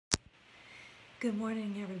Good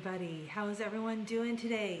morning, everybody. How is everyone doing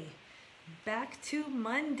today? Back to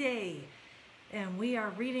Monday, and we are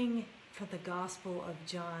reading from the Gospel of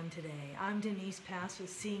John today. I'm Denise Pass with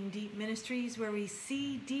Seeing Deep Ministries, where we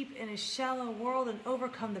see deep in a shallow world and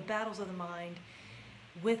overcome the battles of the mind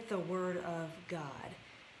with the Word of God.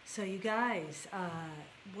 So you guys,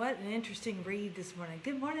 what an interesting read this morning.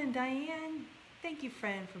 Good morning, Diane. Thank you,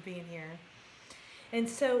 friend, for being here. And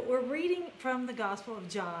so we're reading from the Gospel of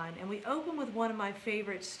John, and we open with one of my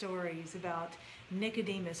favorite stories about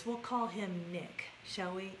Nicodemus. We'll call him Nick,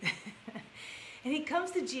 shall we? And he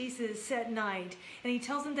comes to Jesus at night, and he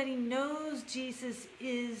tells him that he knows Jesus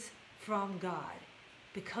is from God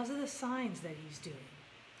because of the signs that he's doing.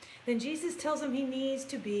 Then Jesus tells him he needs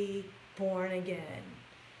to be born again.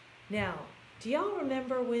 Now, do y'all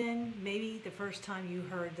remember when maybe the first time you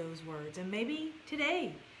heard those words? And maybe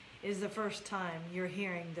today is the first time you're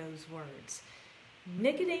hearing those words.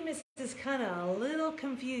 Nicodemus is kind of a little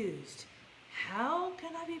confused. How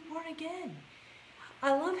can I be born again?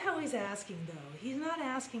 I love how he's asking, though. He's not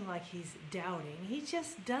asking like he's doubting. He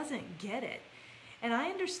just doesn't get it. And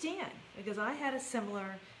I understand, because I had a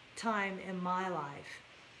similar time in my life.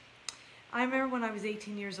 I remember when I was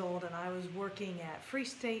 18 years old and I was working at Free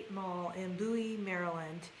State Mall in Bowie,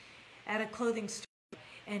 Maryland at a clothing store.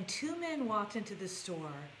 And two men walked into the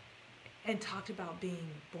store and talked about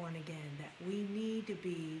being born again, that we need to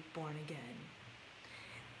be born again.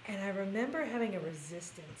 And I remember having a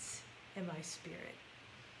resistance in my spirit.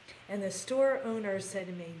 And the store owner said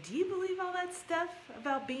to me, "Do you believe all that stuff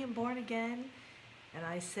about being born again?" And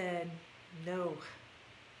I said, "No."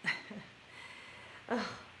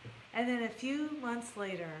 And then a few months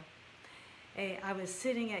later, I was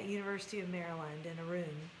sitting at University of Maryland in a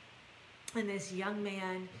room, and this young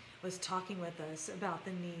man was talking with us about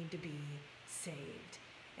the need to be saved.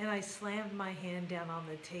 And I slammed my hand down on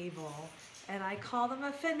the table and I called him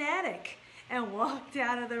a fanatic and walked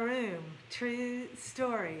out of the room. True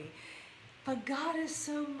story. But God is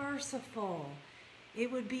so merciful.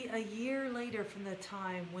 It would be a year later from the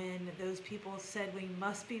time when those people said we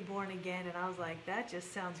must be born again, and I was like, that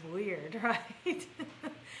just sounds weird, right?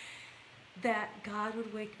 That God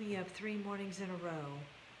would wake me up 3 mornings in a row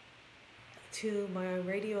to my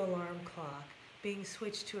radio alarm clock being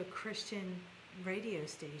switched to a Christian radio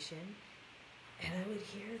station, and I would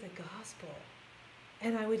hear the gospel.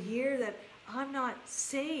 And I would hear that I'm not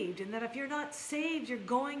saved, and that if you're not saved, you're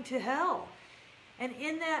going to hell. And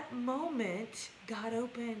in that moment, God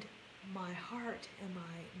opened my heart and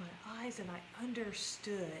my eyes, and I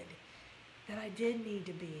understood that I did need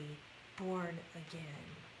to be born again.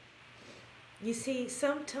 You see,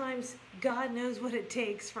 sometimes God knows what it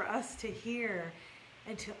takes for us to hear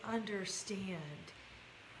and to understand.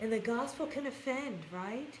 And the gospel can offend,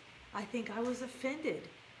 right? I think I was offended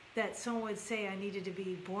that someone would say I needed to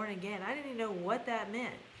be born again. I didn't even know what that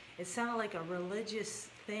meant. It sounded like a religious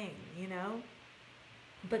thing, you know?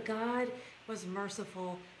 But God was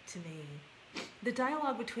merciful to me. The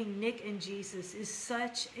dialogue between Nick and Jesus is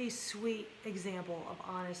such a sweet example of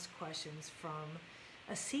honest questions from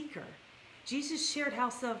a seeker. Jesus shared how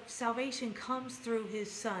salvation comes through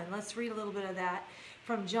his son. Let's read a little bit of that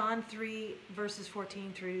from John 3, verses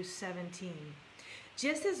 14 through 17.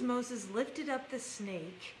 Just as Moses lifted up the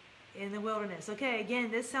snake in the wilderness. Okay, again,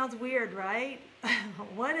 this sounds weird, right?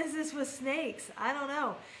 What is this with snakes? I don't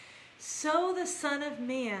know. So the Son of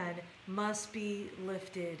Man must be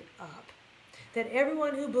lifted up, that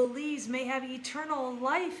everyone who believes may have eternal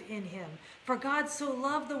life in him. For God so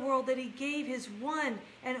loved the world that he gave his one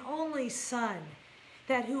and only Son,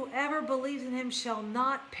 that whoever believes in him shall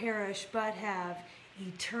not perish but have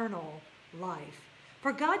eternal life.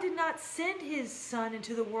 For God did not send his Son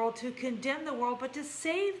into the world to condemn the world, but to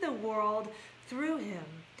save the world through him.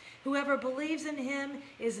 Whoever believes in him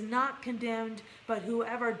is not condemned, but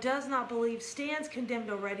whoever does not believe stands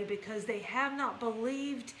condemned already, because they have not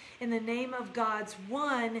believed in the name of God's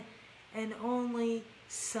one and only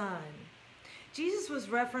Son. Jesus was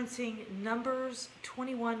referencing Numbers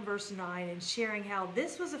 21 verse 9 and sharing how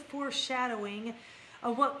this was a foreshadowing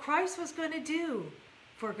of what Christ was going to do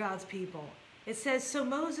for God's people. It says, "So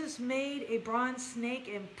Moses made a bronze snake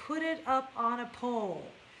and put it up on a pole.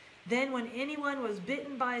 Then when anyone was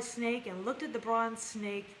bitten by a snake and looked at the bronze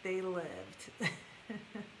snake, they lived."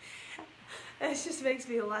 It just makes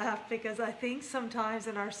me laugh, because I think sometimes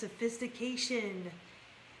in our sophistication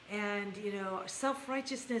and,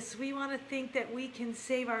 self-righteousness, we want to think that we can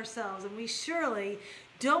save ourselves, and we surely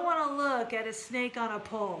don't want to look at a snake on a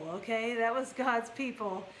pole, okay? That was God's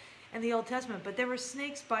people in the Old Testament, but there were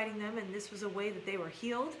snakes biting them, and this was a way that they were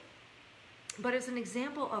healed. But it's an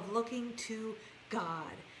example of looking to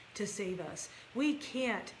God to save us. We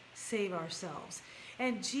can't save ourselves.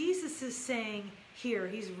 And Jesus is saying here,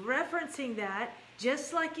 he's referencing that,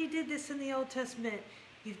 just like he did this in the Old Testament,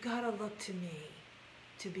 you've got to look to me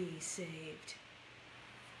to be saved.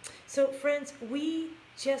 So friends, we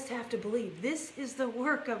just have to believe. This is the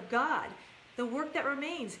work of God, the work that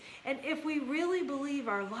remains. And if we really believe,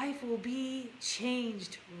 our life will be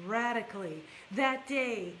changed radically. That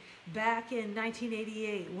day, back in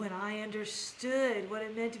 1988, when I understood what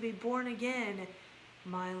it meant to be born again,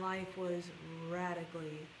 my life was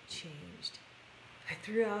radically changed. I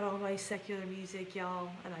threw out all my secular music, y'all,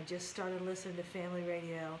 and I just started listening to family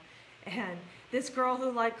radio. And this girl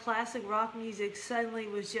who liked classic rock music suddenly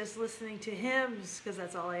was just listening to hymns, because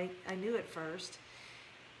that's all I knew at first.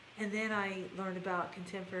 And then I learned about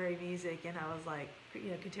contemporary music, and I was like,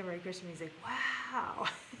 contemporary Christian music, wow.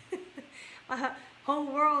 My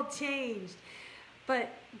whole world changed. But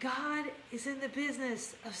God is in the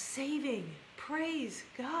business of saving. Praise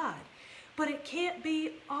God. But it can't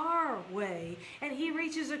be our way. And he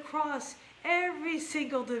reaches across every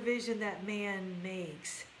single division that man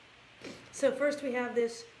makes. So first we have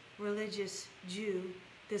this religious Jew,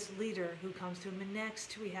 this leader who comes to him. And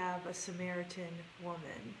next we have a Samaritan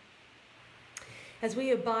woman. As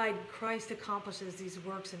we abide, Christ accomplishes these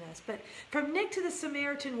works in us. But from Nick to the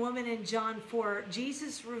Samaritan woman in John 4,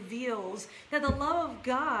 Jesus reveals that the love of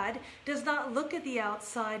God does not look at the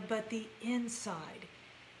outside, but the inside,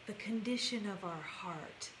 the condition of our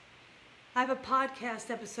heart. I have a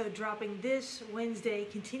podcast episode dropping this Wednesday,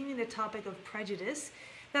 continuing the topic of prejudice,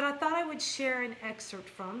 that I thought I would share an excerpt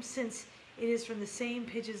from, since it is from the same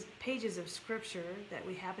pages of Scripture that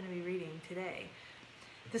we happen to be reading today.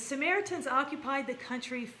 The Samaritans occupied the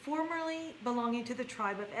country formerly belonging to the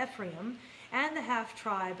tribe of Ephraim and the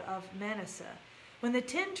half-tribe of Manasseh. When the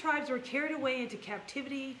 10 tribes were carried away into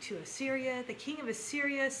captivity to Assyria, the king of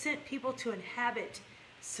Assyria sent people to inhabit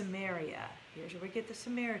Samaria. Here's where we get the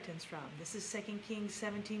Samaritans from. This is 2 Kings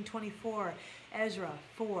 17:24, Ezra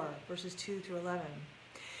 4, verses 2 through 11.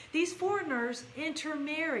 These foreigners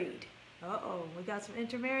intermarried. We got some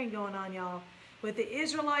intermarrying going on, y'all, with the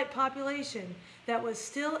Israelite population that was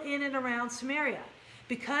still in and around Samaria.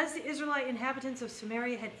 Because the Israelite inhabitants of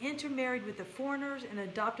Samaria had intermarried with the foreigners and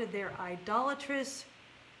adopted their idolatrous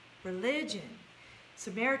religion,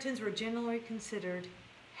 Samaritans were generally considered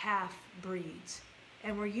half-breeds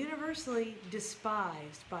and were universally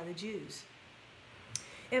despised by the Jews.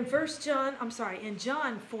 In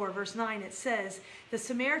John 4, verse 9, it says, the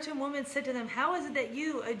Samaritan woman said to them, how is it that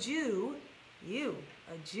you, a Jew,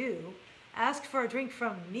 ask for a drink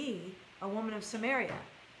from me, a woman of Samaria?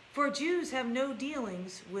 For Jews have no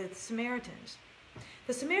dealings with Samaritans.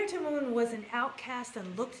 The Samaritan woman was an outcast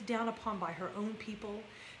and looked down upon by her own people.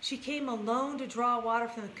 She came alone to draw water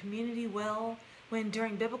from the community well, when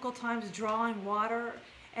during biblical times drawing water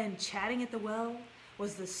and chatting at the well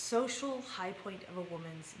was the social high point of a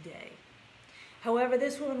woman's day. However,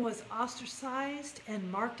 this woman was ostracized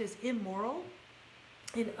and marked as immoral,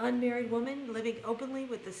 an unmarried woman living openly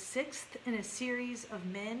with the sixth in a series of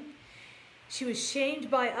men. She was shamed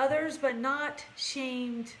by others, but not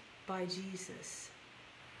shamed by Jesus.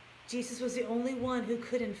 Jesus was the only one who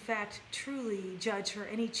could, in fact, truly judge her,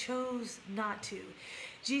 and he chose not to.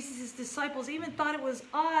 Jesus' disciples even thought it was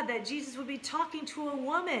odd that Jesus would be talking to a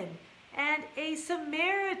woman, and a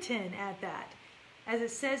Samaritan at that. As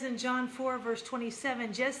it says in John 4, verse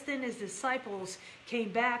 27, just then his disciples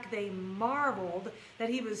came back, they marveled that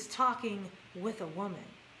he was talking with a woman.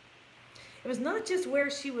 It was not just where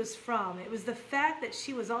she was from, it was the fact that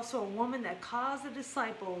she was also a woman that caused the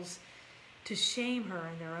disciples to shame her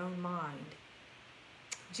in their own mind.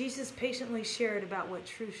 Jesus patiently shared about what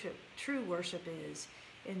true worship is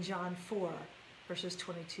in John 4, verses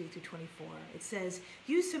 22 through 24. It says,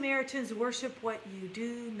 you Samaritans worship what you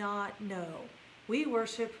do not know. We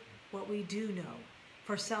worship what we do know,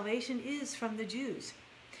 for salvation is from the Jews.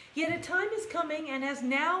 Yet a time is coming and has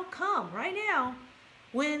now come, right now,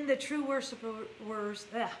 when the true worshipers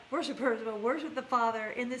will worship the Father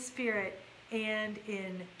in the Spirit and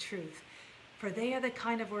in truth. For they are the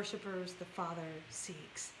kind of worshipers the Father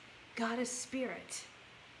seeks. God is Spirit,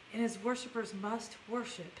 and his worshipers must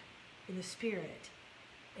worship in the Spirit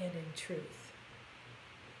and in truth.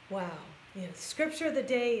 Wow. Scripture of the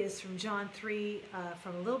day is from John 3,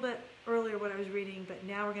 from a little bit earlier what I was reading, but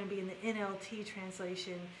now we're going to be in the NLT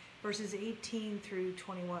translation, verses 18 through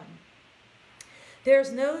 21.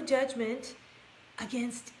 There's no judgment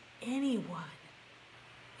against anyone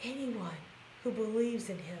who believes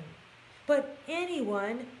in him. But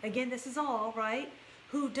anyone, again, this is all, right,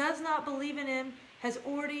 who does not believe in him has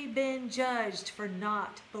already been judged for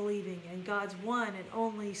not believing in God's one and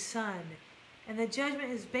only Son. And the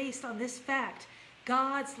judgment is based on this fact.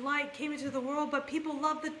 God's light came into the world, but people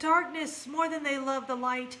loved the darkness more than they loved the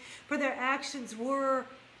light, for their actions were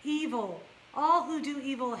evil. All who do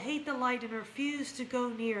evil hate the light and refuse to go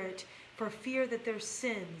near it, for fear that their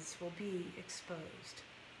sins will be exposed.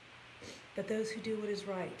 But those who do what is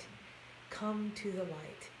right come to the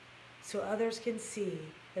light, so others can see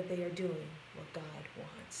that they are doing what God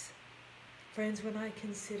wants. Friends, when I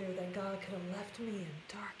consider that God could have left me in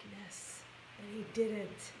darkness, and He didn't,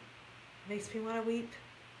 it makes me want to weep.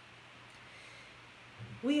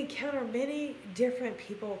 We encounter many different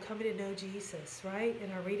people coming to know Jesus, right,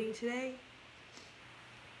 in our reading today.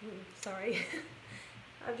 Sorry.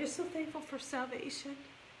 I'm just so thankful for salvation.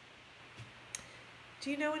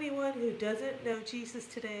 Do you know anyone who doesn't know Jesus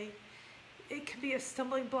today? It can be a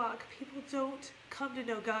stumbling block. People don't come to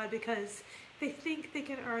know God because they think they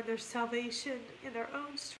can earn their salvation in their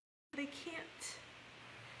own strength. They can't.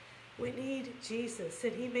 We need Jesus,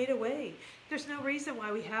 and He made a way. There's no reason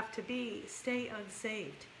why we have to stay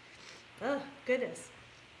unsaved. Oh, goodness.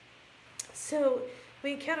 So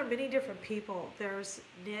we encounter many different people. There's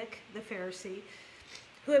Nick, the Pharisee,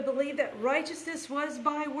 who had believed that righteousness was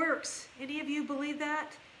by works. Any of you believe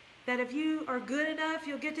that? That if you are good enough,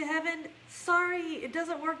 you'll get to heaven? Sorry, it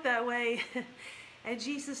doesn't work that way. And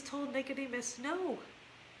Jesus told Nicodemus, no,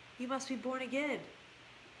 you must be born again.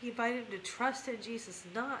 He invited him to trust in Jesus,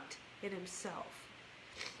 not in himself.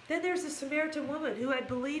 Then there's the Samaritan woman who had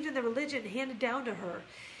believed in the religion handed down to her.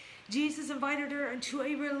 Jesus invited her into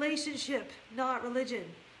a relationship, not religion,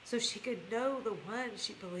 so she could know the one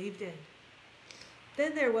she believed in.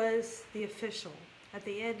 Then there was the official at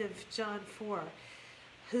the end of John 4,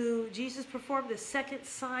 who Jesus performed the second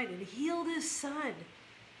sign and healed his son.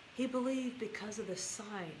 He believed because of the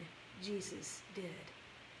sign Jesus did.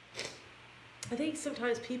 I think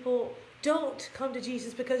sometimes people don't come to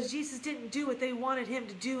Jesus because Jesus didn't do what they wanted Him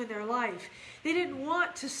to do in their life. They didn't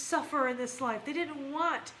want to suffer in this life. They didn't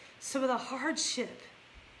want some of the hardship.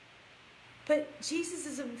 But Jesus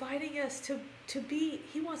is inviting us to be,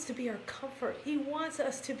 He wants to be our comfort. He wants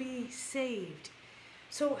us to be saved.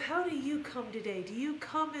 So how do you come today? Do you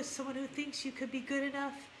come as someone who thinks you could be good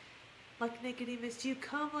enough? Like Nicodemus? Do you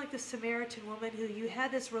come like the Samaritan woman who you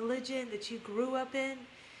had this religion that you grew up in?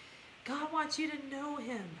 God wants you to know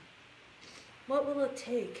Him. What will it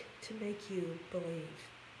take to make you believe?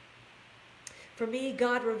 For me,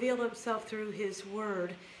 God revealed Himself through His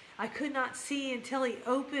Word. I could not see until He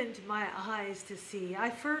opened my eyes to see. I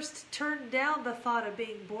first turned down the thought of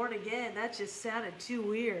being born again. That just sounded too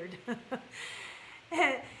weird.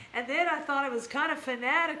 And then I thought it was kind of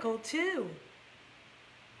fanatical too.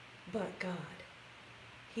 But God,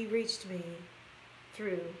 He reached me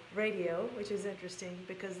through radio, which is interesting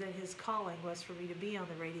because then His calling was for me to be on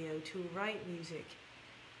the radio, to write music.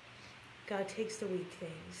 God takes the weak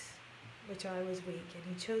things, which I was weak,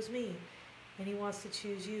 and He chose me, and He wants to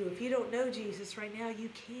choose you. If you don't know Jesus right now, you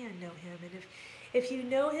can know Him. And if you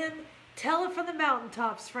know Him, tell it from the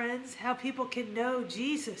mountaintops, friends, how people can know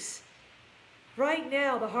Jesus. Right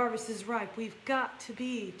now, the harvest is ripe. We've got to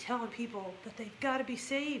be telling people that they've got to be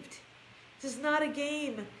saved. This is not a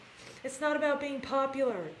game. It's not about being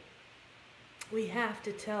popular. We have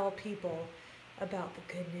to tell people about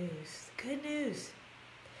the good news. The good news.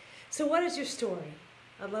 So what is your story?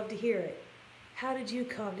 I'd love to hear it. How did you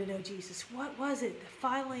come to know Jesus? What was it that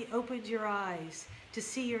finally opened your eyes to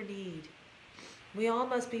see your need? We all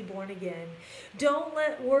must be born again. Don't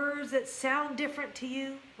let words that sound different to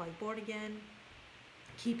you, like born again,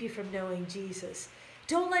 keep you from knowing Jesus.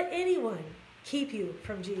 Don't let anyone keep you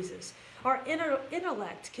from Jesus. Our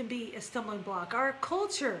intellect can be a stumbling block. Our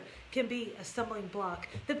culture can be a stumbling block.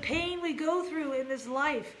 The pain we go through in this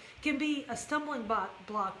life can be a stumbling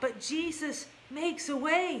block. But Jesus makes a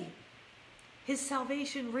way. His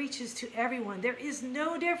salvation reaches to everyone. There is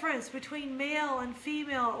no difference between male and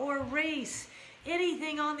female or race.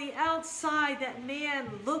 Anything on the outside that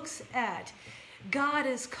man looks at. God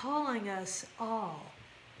is calling us all.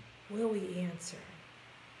 Will we answer?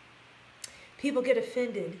 People get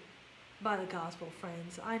offended by the gospel,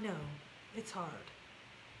 friends. I know. It's hard.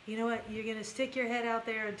 You know what? You're going to stick your head out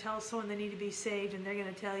there and tell someone they need to be saved, and they're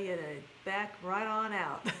going to tell you to back right on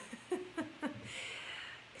out.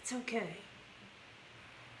 It's okay.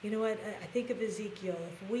 You know what? I think of Ezekiel.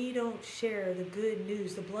 If we don't share the good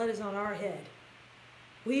news, the blood is on our head.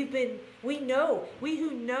 We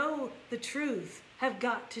who know the truth have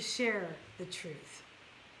got to share the truth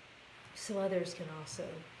so others can also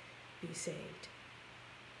be saved.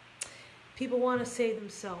 People want to save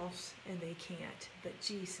themselves and they can't, but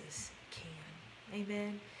Jesus can.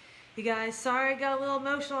 Amen. You guys, sorry I got a little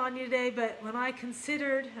emotional on you today, but when I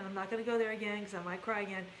considered, and I'm not going to go there again because I might cry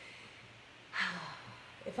again,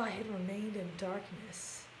 if I had remained in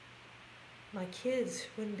darkness, my kids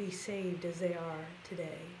wouldn't be saved as they are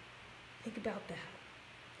today. Think about that.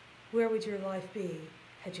 Where would your life be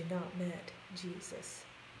had you not met Jesus?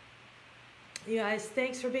 You guys,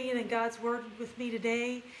 thanks for being in God's Word with me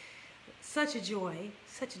today. Such a joy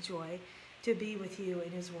to be with you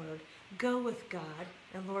in His Word. Go with God,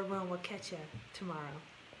 and Lord willing, we'll catch you tomorrow.